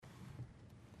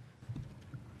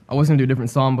I was going to do a different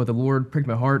psalm, but the Lord pricked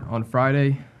my heart on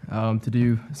Friday to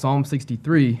do Psalm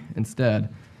 63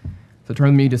 instead. So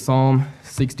turn with me to Psalm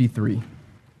 63.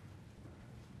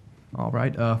 All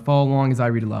right, follow along as I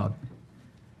read aloud.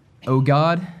 O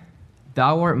God,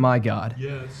 thou art my God.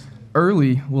 Yes.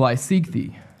 Early will I seek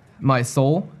thee. My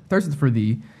soul thirsteth for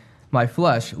thee. My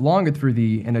flesh longeth for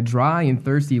thee in a dry and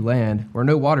thirsty land where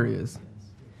no water is,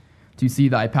 to see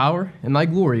thy power and thy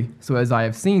glory, so as I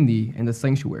have seen thee in the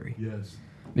sanctuary. Yes.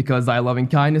 Because thy loving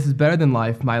kindness is better than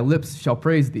life, my lips shall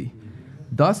praise thee.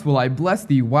 Thus will I bless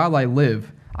thee while I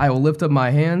live. I will lift up my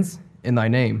hands in thy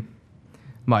name.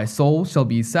 My soul shall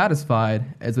be satisfied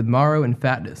as with marrow and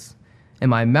fatness, and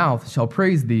my mouth shall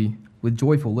praise thee with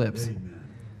joyful lips. Amen.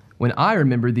 When I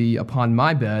remember thee upon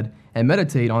my bed and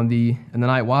meditate on thee in the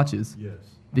night watches, Yes.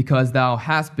 because thou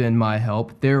hast been my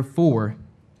help, therefore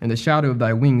in the shadow of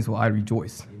thy wings will I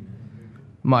rejoice.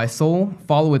 My soul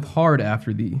followeth hard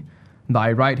after thee,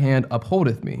 thy right hand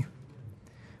upholdeth me.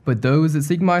 But those that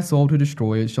seek my soul to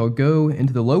destroy it shall go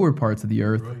into the lower parts of the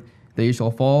earth. Right. They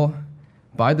shall fall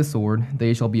by the sword,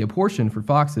 they shall be a portion for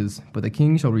foxes, but the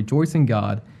king shall rejoice in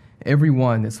God. Every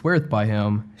one that sweareth by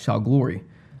him shall glory,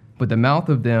 but the mouth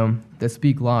of them that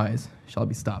speak lies shall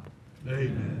be stopped.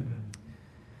 Amen.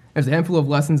 There's a handful of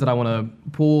lessons that I want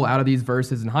to pull out of these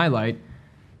verses and highlight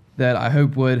that I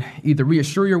hope would either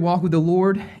reassure your walk with the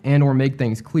Lord and or make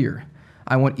things clear.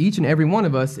 I want each and every one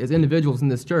of us as individuals in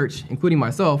this church, including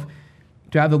myself,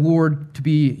 to have the Lord to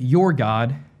be your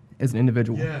God as an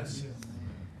individual. Yes.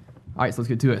 All right, so let's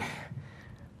get to it.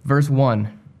 Verse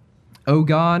 1, O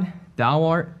God, thou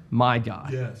art my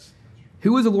God. Yes.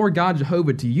 Who is the Lord God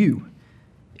Jehovah to you?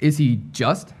 Is he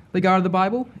just the God of the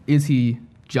Bible? Is he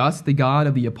just the God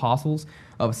of the apostles,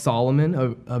 of Solomon,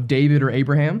 of David, or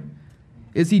Abraham?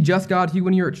 Is he just God to you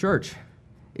when you're at church?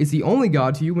 Is he only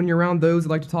God to you when you're around those that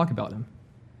like to talk about him?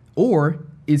 Or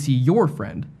is he your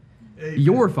friend, Amen.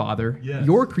 your father, Yes.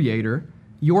 your creator,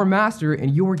 your master,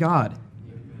 and your God?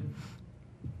 Amen.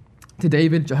 To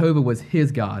David, Jehovah was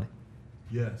his God.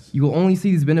 Yes. You will only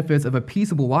see these benefits of a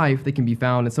peaceable life that can be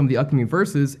found in some of the upcoming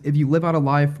verses if you live out a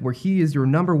life where he is your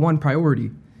number one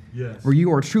priority, Yes. where you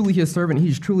are truly his servant,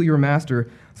 he's truly your master.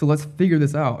 So let's figure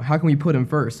this out. How can we put him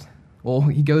first? Well,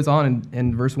 he goes on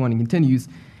in verse 1 and continues.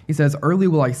 He says, early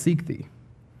will I seek thee.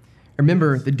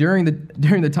 Remember that during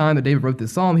the time that David wrote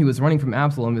this psalm, he was running from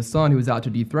Absalom, his son, who was out to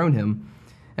dethrone him.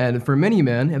 And for many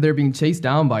men, if they're being chased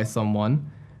down by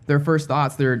someone, their first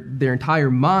thoughts, their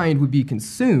entire mind would be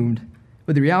consumed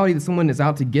with the reality that someone is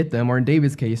out to get them, or in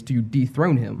David's case, to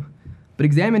dethrone him. But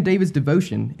examine David's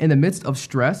devotion. In the midst of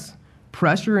stress,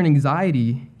 pressure, and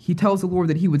anxiety, he tells the Lord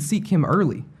that he would seek him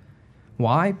early.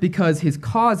 Why? Because his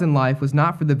cause in life was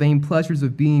not for the vain pleasures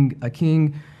of being a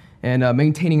king and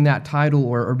maintaining that title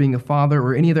or being a father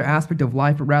or any other aspect of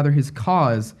life, but rather his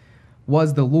cause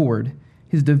was the Lord.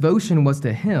 His devotion was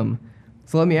to him.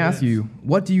 So let me ask you,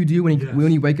 what do you do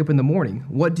when you wake up in the morning?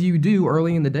 What do you do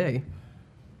early in the day?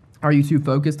 Are you too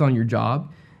focused on your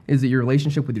job? Is it your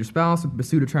relationship with your spouse, or the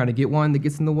pursuit of trying to get one that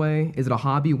gets in the way? Is it a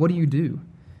hobby? What do you do?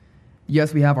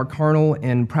 Yes, we have our carnal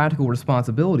and practical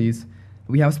responsibilities.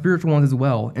 We have spiritual ones as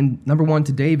well. And number one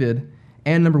to David,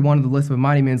 and number one on the list of a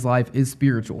mighty man's life, is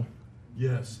spiritual.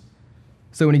 Yes.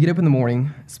 So when you get up in the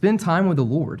morning, spend time with the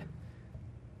Lord.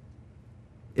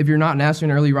 If you're not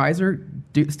naturally an early riser,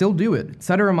 still do it.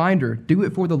 Set a reminder. Do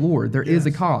it for the Lord. There is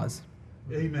a cause.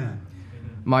 Amen.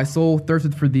 My soul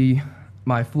thirsteth for thee,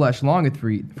 my flesh longeth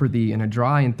for thee in a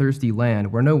dry and thirsty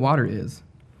land where no water is.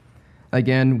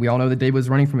 Again, we all know that David was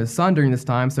running from his son during this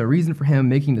time, so a reason for him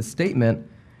making the statement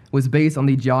was based on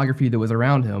the geography that was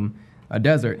around him. A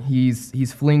desert.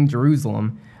 He's fleeing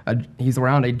Jerusalem. He's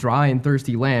around a dry and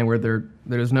thirsty land where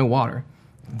there's no water.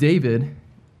 David,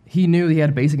 he knew he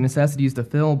had basic necessities to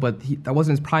fill, but that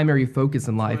wasn't his primary focus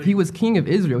in life. Right. He was king of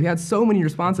Israel. He had so many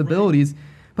responsibilities,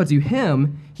 but to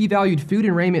him, he valued food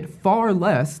and raiment far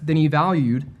less than he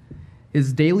valued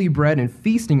his daily bread and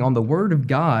feasting on the word of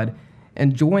God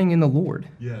and joying in the Lord.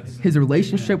 Yes. His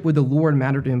relationship with the Lord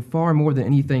mattered to him far more than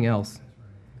anything else.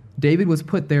 David was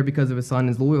put there because of his son and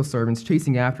his loyal servants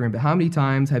chasing after him, but how many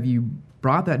times have you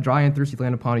brought that dry and thirsty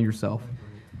land upon yourself?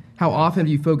 How often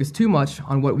do you focus too much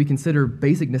on what we consider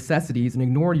basic necessities and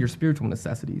ignore your spiritual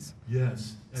necessities?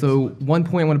 Yes. So Excellent. one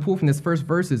point I want to pull from this first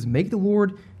verse is make the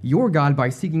Lord your God by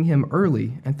seeking him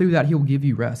early, and through that he will give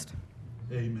you rest.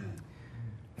 Amen.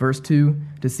 Verse 2,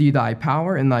 to see thy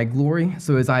power and thy glory,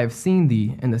 so as I have seen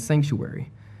thee in the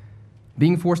sanctuary.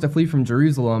 Being forced to flee from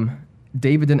Jerusalem,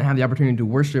 David didn't have the opportunity to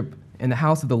worship in the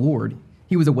house of the Lord.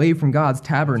 He was away from God's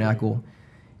tabernacle.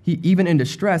 Even in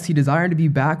distress, he desired to be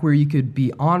back where he could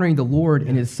be honoring the Lord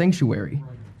in his sanctuary.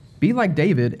 Be like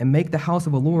David and make the house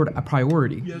of the Lord a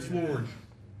priority. Yes, Lord.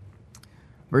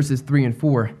 Verses 3 and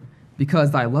 4.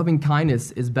 Because thy loving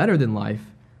kindness is better than life,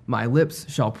 my lips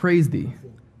shall praise thee.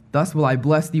 Thus will I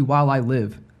bless thee while I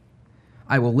live.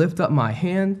 I will lift up my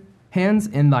hands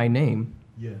in thy name.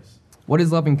 Yes. What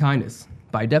is loving kindness?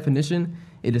 By definition,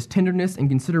 it is tenderness and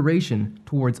consideration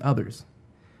towards others.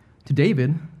 To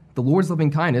David, the Lord's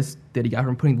loving kindness that he got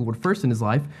from putting the Lord first in his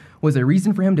life was a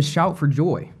reason for him to shout for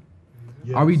joy.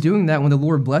 Yes. Are we doing that when the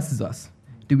Lord blesses us?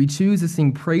 Do we choose to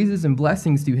sing praises and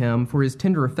blessings to him for his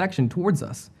tender affection towards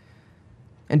us?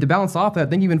 And to balance off that,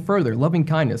 think even further. Loving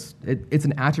kindness, it's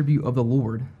an attribute of the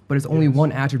Lord, but it's only Yes.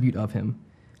 one attribute of him.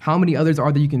 How many others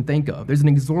are there you can think of? There's an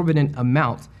exorbitant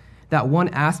amount. That one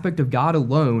aspect of God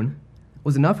alone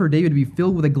was enough for David to be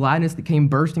filled with a gladness that came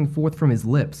bursting forth from his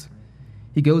lips.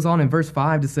 He goes on in verse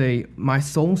 5 to say, my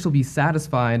soul shall be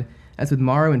satisfied as with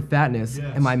marrow and fatness,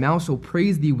 Yes. and my mouth shall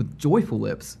praise thee with joyful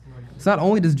lips. So not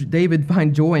only does David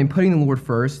find joy in putting the Lord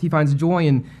first, he finds joy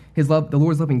in his love, the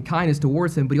Lord's loving kindness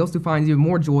towards him, but he also finds even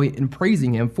more joy in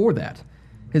praising him for that.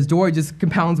 His joy just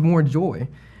compounds more joy.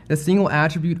 The single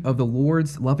attribute of the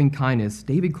Lord's loving kindness,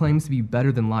 David claims to be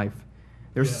better than life.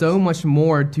 There's Yes. so much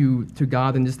more to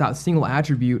God than just that single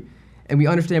attribute, and we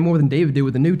understand more than David did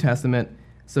with the New Testament.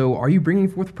 So are you bringing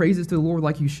forth praises to the Lord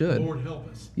like you should? Lord, help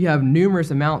us. You have numerous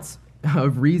amounts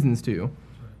of reasons to.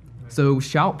 So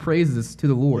shout praises to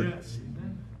the Lord. Yes.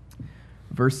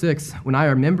 Verse 6, when I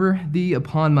remember thee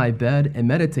upon my bed and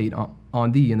meditate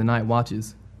on thee in the night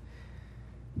watches.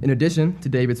 In addition to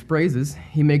David's praises,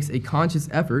 he makes a conscious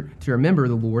effort to remember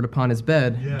the Lord upon his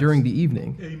bed Yes. during the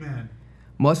evening. Amen.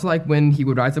 Much like when he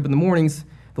would rise up in the mornings,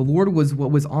 the Lord was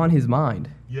what was on his mind.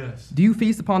 Yes. Do you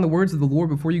feast upon the words of the Lord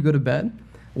before you go to bed?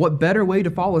 What better way to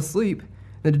fall asleep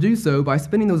than to do so by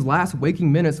spending those last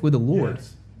waking minutes with the Lord?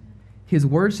 Yes. His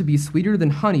words should be sweeter than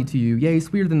honey to you, yea,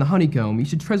 sweeter than the honeycomb. You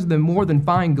should treasure them more than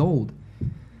fine gold.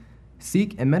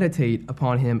 Seek and meditate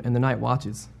upon him in the night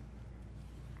watches.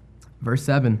 Verse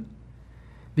 7,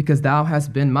 because thou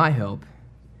hast been my help,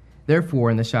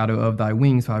 therefore in the shadow of thy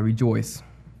wings I rejoice.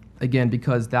 Again,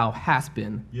 because thou hast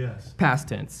been, Yes. past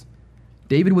tense.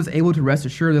 David was able to rest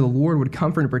assured that the Lord would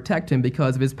comfort and protect him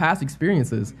because of his past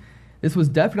experiences. This was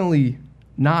definitely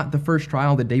not the first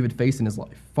trial that David faced in his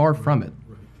life, far from it.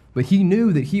 Right. But he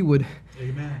knew that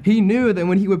Amen. he knew that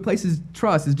when he would place his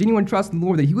trust, his genuine trust in the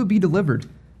Lord, that he would be delivered,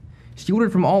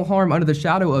 shielded from all harm under the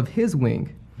shadow of his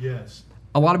wing. Yes.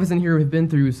 A lot of us in here have been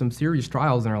through some serious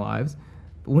trials in our lives,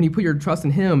 but when you put your trust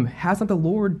in him, hasn't the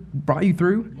Lord brought you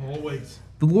through? Always.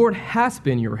 The Lord has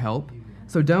been your help,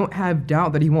 so don't have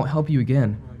doubt that he won't help you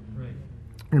again. Right.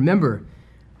 Remember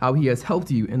how he has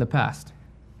helped you in the past.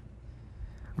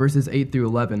 Verses 8 through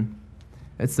 11,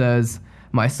 it says,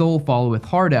 my soul followeth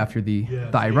hard after thee,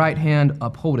 Yes, thy amen. right hand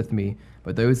upholdeth me.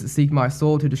 But those that seek my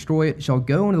soul to destroy it shall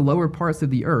go into the lower parts of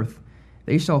the earth.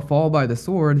 They shall fall by the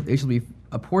sword, they shall be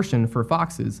a portion for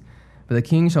foxes. But the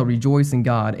king shall rejoice in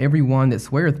God. Every one that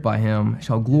sweareth by him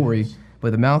shall glory, Yes.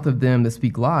 but the mouth of them that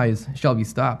speak lies shall be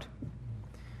stopped.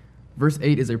 Verse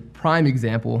 8 is a prime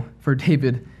example for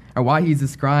David, or why he's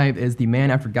described as the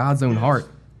man after God's own Yes. heart.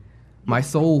 My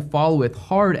soul followeth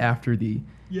hard after thee.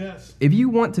 Yes. If you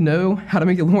want to know how to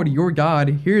make the Lord your God,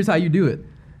 here's how you do it.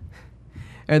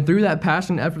 And through that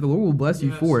passion and effort, the Lord will bless you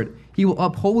Yes. for it. He will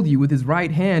uphold you with his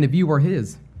right hand if you are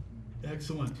his.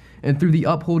 Excellent. And through the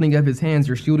upholding of his hands,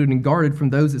 you're shielded and guarded from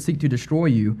those that seek to destroy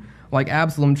you, like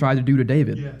Absalom tried to do to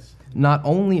David. Yes. Not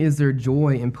only is there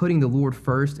joy in putting the Lord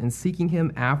first and seeking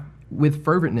him with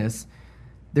ferventness,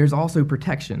 there's also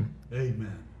protection.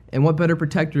 Amen. And what better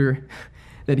protector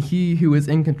than he who is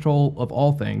in control of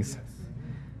all things?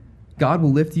 God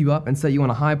will lift you up and set you on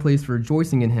a high place for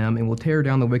rejoicing in him, and will tear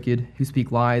down the wicked who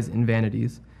speak lies and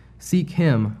vanities. Seek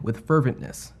him with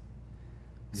ferventness.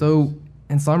 So,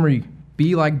 in summary,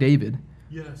 be like David.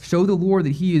 Yes. Show the Lord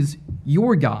that he is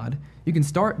your God. You can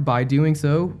start by doing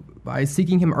so by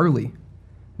seeking him early.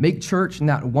 Make church and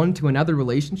that one to another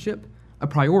relationship a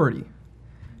priority.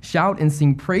 Shout and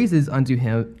sing praises unto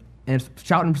him, and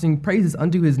shout and sing praises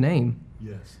unto his name.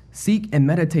 Yes. Seek and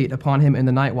meditate upon him in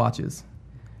the night watches.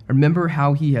 Remember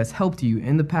how he has helped you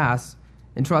in the past,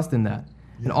 and trust in that.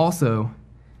 And Yes. also,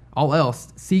 all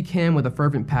else, seek him with a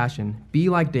fervent passion. Be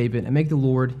like David and make the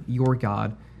Lord your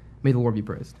God. May the Lord be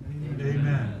praised.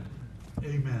 Amen.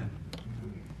 Amen.